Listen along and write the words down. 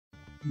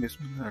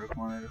Bismillah,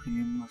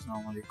 Rahim,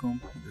 Alaikum.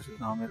 This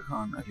is Aamer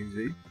Khan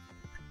Alyzaee.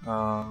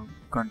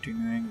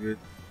 Continuing with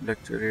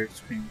lecture 8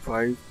 stream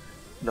 5.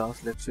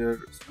 Last lecture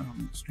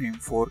stream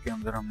 4 के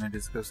अंदर हमने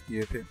discuss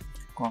किए थे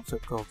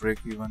concept of break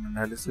even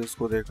analysis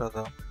को देखा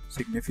था,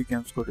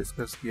 सिग्निफिकेंस को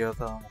डिस्कस किया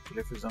था,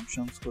 मुख्तलिफ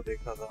असम्पशंस को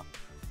देखा था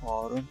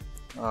और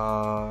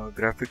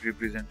ग्राफिक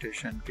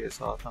रिप्रेजेंटेशन के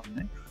साथ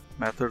हमने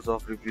methods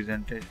of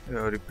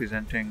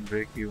representing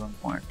break even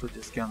point, तो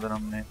जिसके अंदर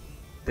हमने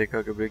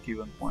देखा कि ब्रेक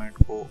इवन पॉइंट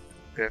को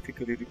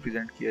ग्राफिकली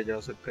रिप्रेजेंट किया जा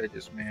सकता है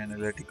जिसमें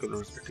एनालिटिकल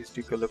और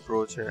स्टैटिस्टिकल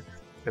अप्रोच है,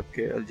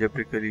 जबकि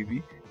अलजेब्रिकली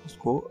भी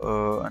इसको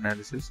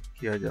एनालिसिस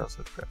किया जा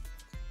सकता है।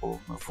 तो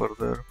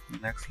फर्दर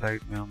नेक्स्ट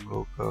स्लाइड में हम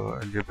लोग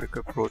अलजेब्रिक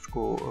अप्रोच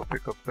को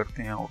पिकअप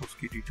करते हैं और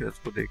उसकी डिटेल्स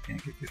को देखते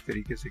हैं कि किस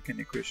तरीके से किन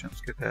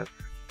इक्वेशंस के तहत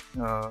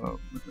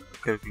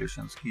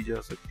कैलकुलेशंस की जा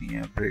सकती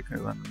हैं। ब्रेक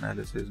इवन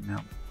एनालिसिस में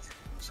हम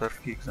सर्फ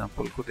की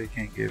एग्जांपल को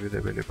देखेंगे विद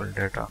अवेलेबल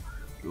डाटा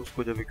कि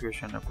उसको जब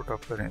इक्वेशन में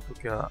पुटअप करें तो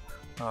क्या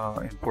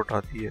इनपुट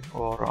आती है,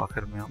 और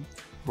आखिर में हम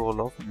रोल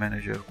ऑफ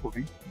मैनेजर को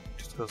भी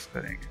डिस्कस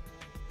करेंगे।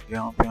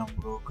 यहाँ पे हम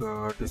लोग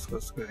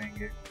डिस्कस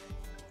करेंगे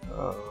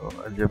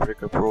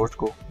अलजेब्रिक अप्रोच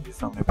को,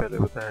 जिससे हमने पहले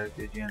बताया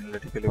कि जी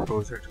एनालिटिकल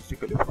अप्रोच,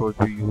 स्टैटिस्टिकल अप्रोच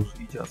भी यूज़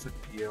की जा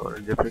सकती है, और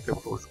अलजेब्रिक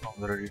अप्रोच को हम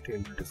ज़रा डिटेल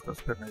में डिस्कस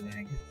करने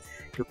जाएंगे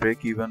कि break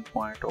even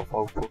point of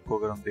output को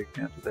अगर हम देखते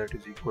हैं तो that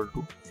is equal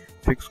to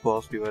fix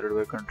cost divided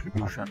by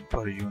contribution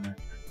per unit,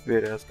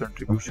 where as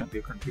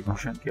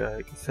contribution क्या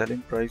है कि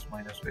selling price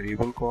minus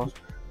variable cost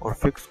और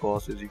fix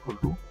cost is equal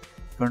to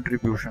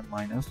contribution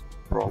minus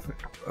profit.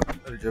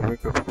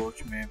 Algebraic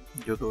approach में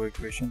जो दो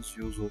इक्वेशंस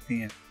यूज़ होती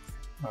हैं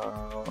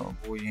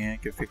वो ये हैं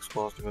कि fix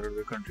cost divided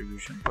by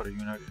contribution per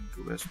unit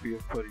into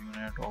SPF per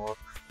unit, और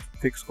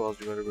fix cost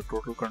divided by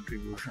total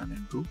contribution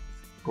into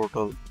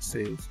total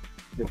sales.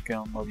 जबकि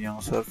हम अब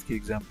यहाँ सर्फ की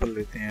एग्जांपल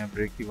लेते हैं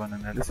ब्रेक इवन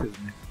एनालिसिस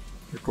में,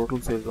 टोटल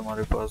सेल्स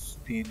हमारे पास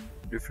 3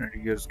 डिफरेंट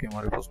ईयर्स के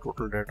हमारे पास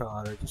टोटल डाटा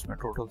आ रहा है, जिसमें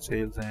टोटल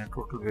सेल्स हैं,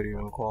 टोटल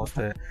वेरिएबल कॉस्ट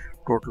है,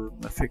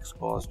 टोटल फिक्स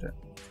कॉस्ट है।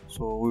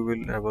 So we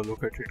will have a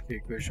look at it के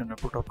इक्वेशन में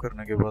पुट अप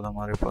करने के बाद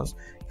हमारे पास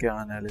क्या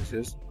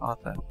एनालिसिस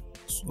आता है।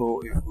 So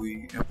if we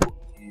put the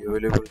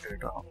available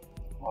data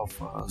of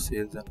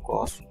sales and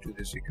cost into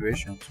this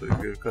equation, so if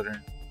your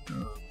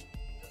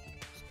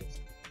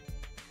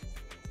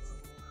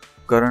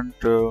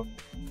current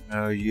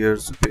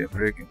year's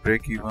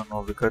break even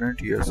of the current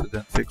year, so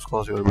then fixed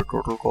cost divided by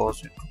total cost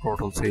into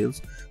total sales.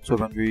 So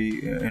when we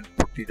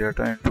input the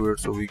data into it,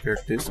 so we get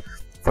this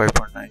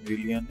 5.9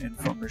 billion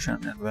information,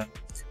 and when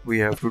we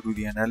have to do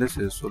the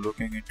analysis, so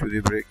looking into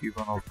the break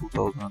even of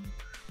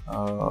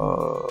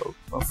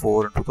 2004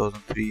 and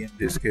 2003 in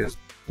this case,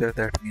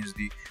 that means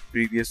the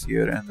previous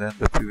year and then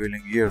the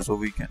prevailing year, so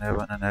we can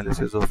have an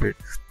analysis of it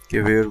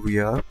where we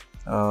are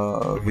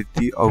with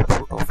the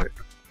output of it.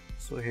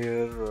 So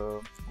here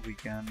we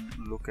can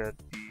look at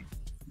the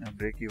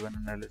break-even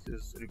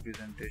analysis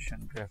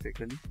representation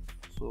graphically.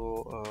 So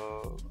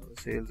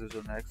sales is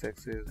on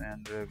x-axis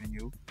and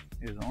revenue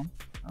is on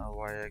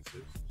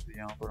y-axis. तो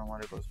यहाँ पर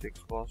हमारे पास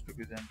fix cost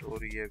represent हो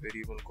रही है,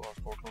 variable cost,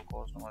 total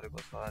cost हमारे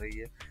पास आ रही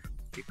है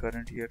कि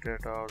करंट ईयर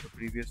डाटा और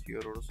प्रीवियस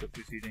ईयर और उससे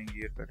प्रीसीडिंग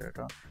ईयर का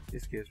डाटा।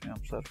 इस केस में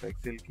हम सर्फ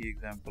एक्सेल की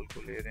एग्जांपल को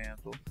ले रहे हैं,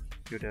 तो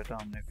जो डाटा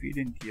हमने फीड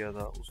इन किया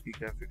था उसकी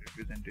ग्राफिक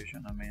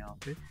रिप्रेजेंटेशन हमें यहाँ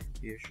पे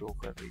ये शो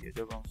कर रही है।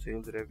 जब हम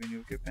सेल्स रेवेन्यू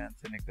के पैन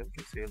से निकल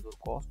के सेल्स और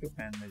कॉस्ट के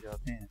पैन में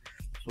जाते हैं,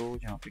 सो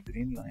जहाँ पे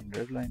ग्रीन लाइन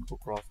रेड लाइन को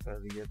क्रॉस कर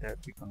रही है, that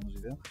becomes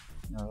the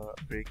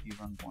break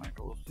even point,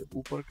 और उससे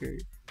ऊपर के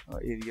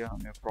एरिया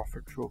हमें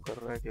प्रॉफिट शो कर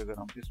रहा है कि अगर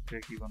हम इस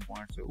ब्रेक इवन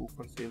पॉइंट से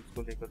ऊपर सेल्स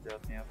को लेकर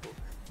जाते हैं तो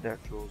दैट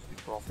शोज द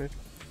प्रॉफिट,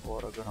 और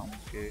अगर हम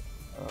उसके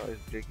इस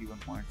ब्रेक इवन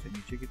पॉइंट से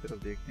नीचे की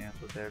तरफ देखते हैं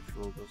तो that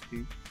shows us the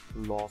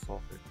loss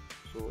of it.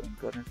 So in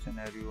current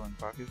scenario in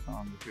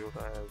Pakistan,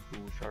 Toyota has to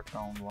shut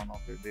down one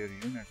of their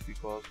units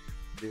because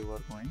they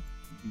were going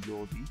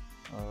below the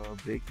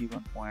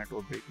break-even point,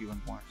 और break-even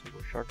point से वो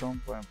shutdown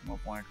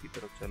point की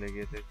तरफ चले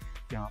गए थे,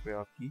 जहाँ पे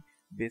आपकी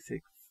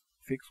basic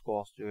fixed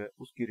cost जो है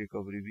उसकी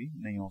recovery भी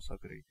नहीं हो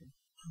सक रही थी।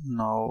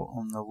 Now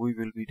we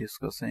will be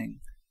discussing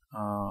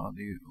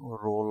the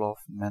role of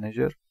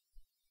manager,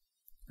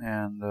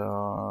 and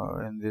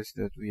in this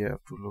that we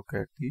have to look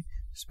at the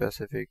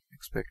specific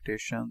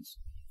expectations.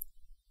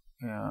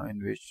 In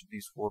which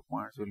these 4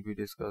 points will be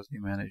discussed: the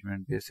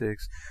management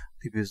basics,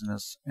 the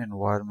business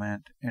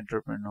environment,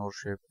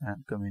 entrepreneurship,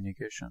 and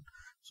communication.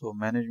 So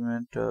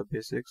management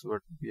basics,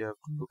 what we have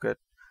to look at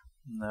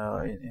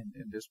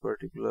in this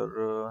particular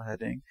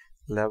heading: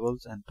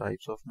 levels and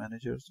types of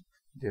managers,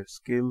 their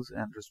skills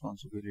and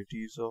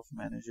responsibilities of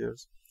managers,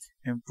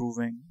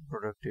 improving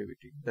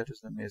productivity. That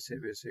is the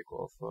basic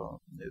of the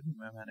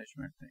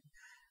management thing.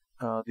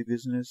 The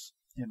business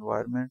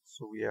environment,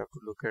 so we have to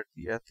look at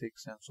the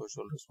ethics and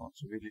social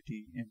responsibility,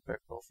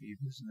 impact of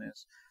e-business,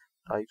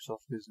 types of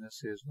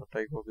businesses, what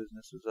type of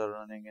businesses are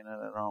running in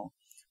and around,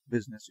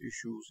 business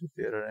issues, if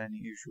there are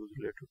any issues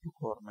related to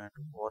government,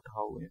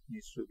 how it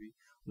needs to be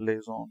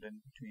liaisoned in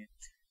between.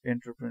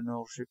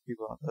 Entrepreneurship की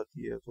बात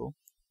आती है तो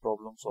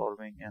problem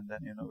solving and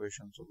then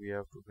innovation, so we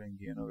have to bring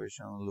the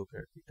innovation. Look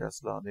at the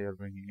Tesla, they are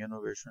bringing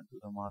innovation to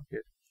the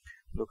market.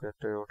 Look at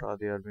Toyota,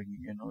 they are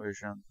bringing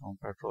innovation from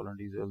petrol and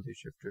diesel. They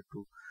shifted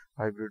to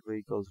hybrid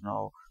vehicles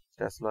now.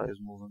 Tesla is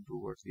moving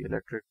towards the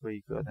electric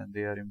vehicle, and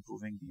they are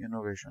improving the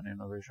innovation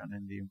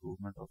in the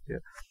improvement of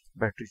their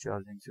battery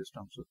charging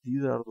system. So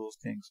these are those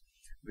things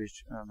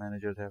which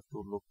managers have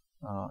to look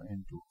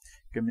into.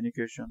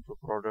 Communication, so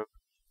product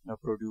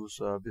produce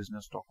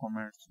business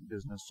documents,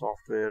 business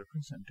software,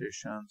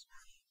 presentations,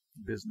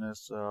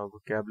 business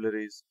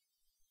vocabularies.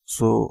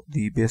 So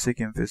the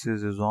basic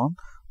emphasis is on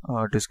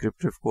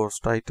descriptive course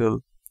title,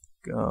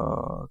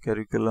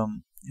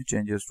 curriculum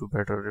changes to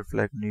better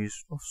reflect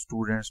needs of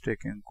students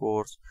taking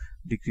course,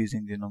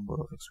 decreasing the number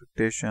of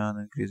expectation,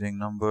 increasing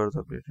numbers,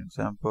 updating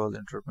sample,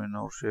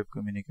 entrepreneurship,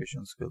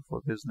 communication skill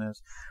for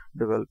business,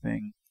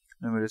 developing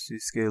numeracy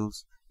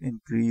skills,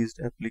 increased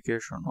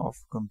application of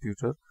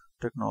computer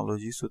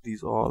technology. So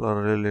these all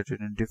are related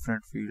in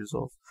different fields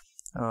of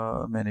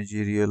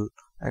managerial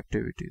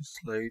activities.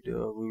 Slide,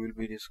 we will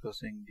be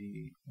discussing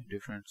the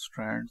different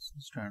strands,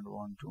 strand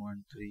 1, 2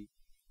 and 3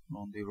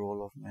 on the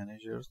role of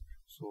managers.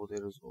 So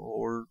there is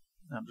old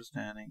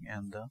understanding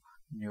and the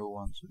new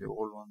one. So the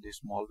old one, the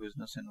small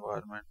business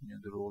environment, knew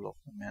the role of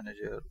the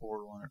manager.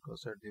 Old one, it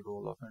was at the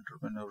role of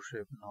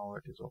entrepreneurship. Now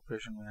it is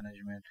operation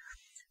management.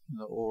 In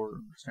the old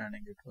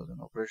understanding, it was an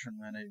operation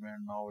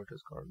management. Now it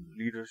is called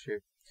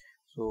leadership.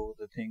 So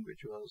the thing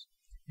which was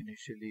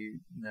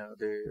initially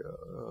the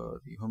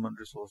human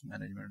resource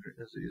management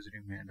is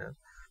remained as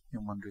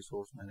human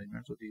resource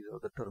management. So these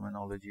are the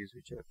terminologies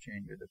which have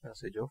changed with the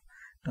passage of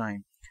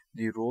time.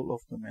 The role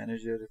of the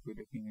manager, if we're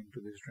looking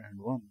into this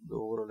strand 1, the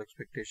overall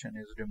expectation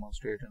is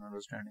demonstrate an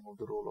understanding of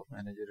the role of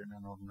manager in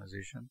an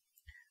organization,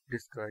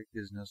 describe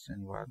business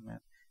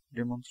environment,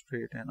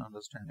 demonstrate an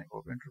understanding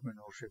of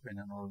entrepreneurship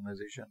in an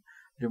organization,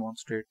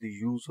 demonstrate the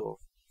use of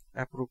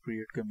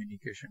appropriate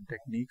communication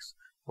techniques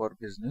for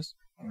business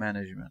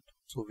management.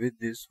 So with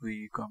this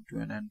we come to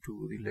an end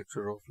to the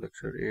lecture of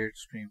lecture 8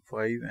 stream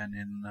 5, and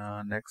in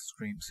next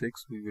stream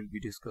 6 we will be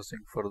discussing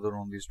further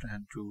on the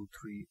strand 2,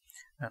 3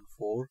 and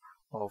 4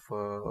 of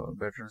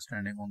better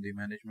understanding on the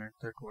management,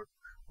 that what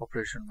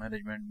operation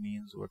management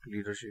means, what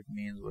leadership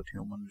means, what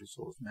human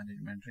resource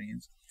management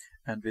means.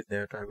 And with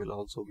that I will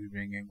also be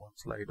bringing one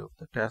slide of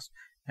the test,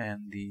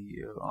 and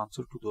the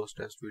answer to those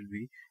tests will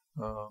be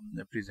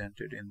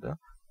presented in the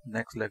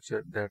next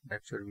lecture. That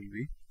lecture will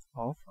be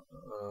of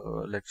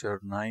lecture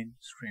 9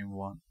 stream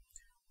 1.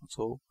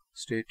 So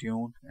stay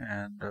tuned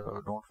and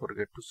don't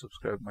forget to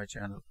subscribe my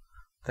channel.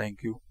 Thank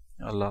you.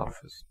 Allah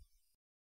Hafiz.